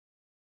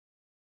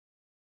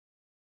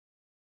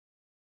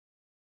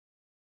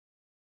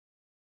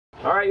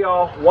Alright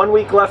y'all, 1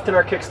 week left in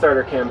our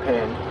Kickstarter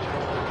campaign.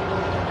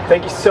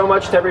 Thank you so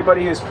much to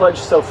everybody who's pledged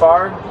so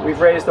far. We've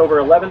raised over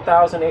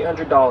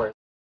 $11,800.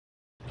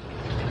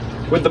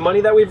 With the money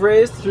that we've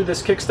raised through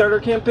this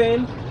Kickstarter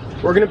campaign,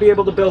 we're going to be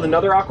able to build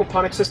another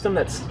aquaponic system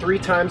that's 3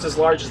 times as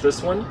large as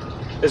this one,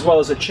 as well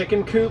as a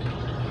chicken coop,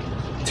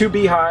 2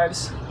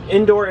 beehives,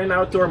 indoor and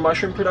outdoor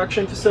mushroom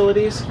production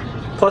facilities,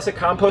 plus a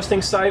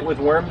composting site with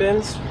worm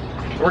bins.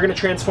 We're going to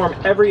transform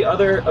every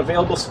other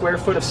available square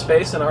foot of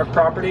space on our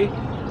property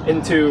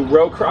into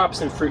row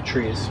crops and fruit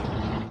trees.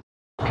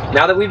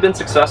 Now that we've been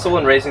successful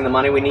in raising the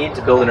money we need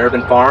to build an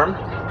urban farm,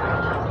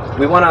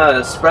 we want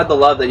to spread the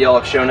love that y'all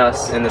have shown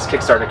us in this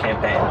Kickstarter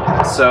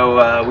campaign.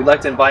 So we'd like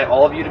to invite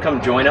all of you to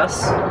come join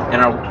us in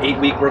our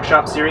 8-week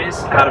workshop series,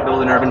 How to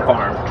Build an Urban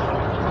Farm.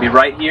 We'll be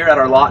right here at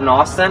our lot in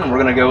Austin, and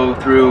we're going to go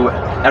through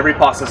every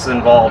process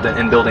involved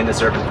in building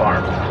this urban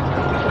farm.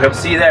 We hope to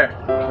see you there.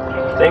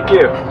 Thank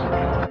you.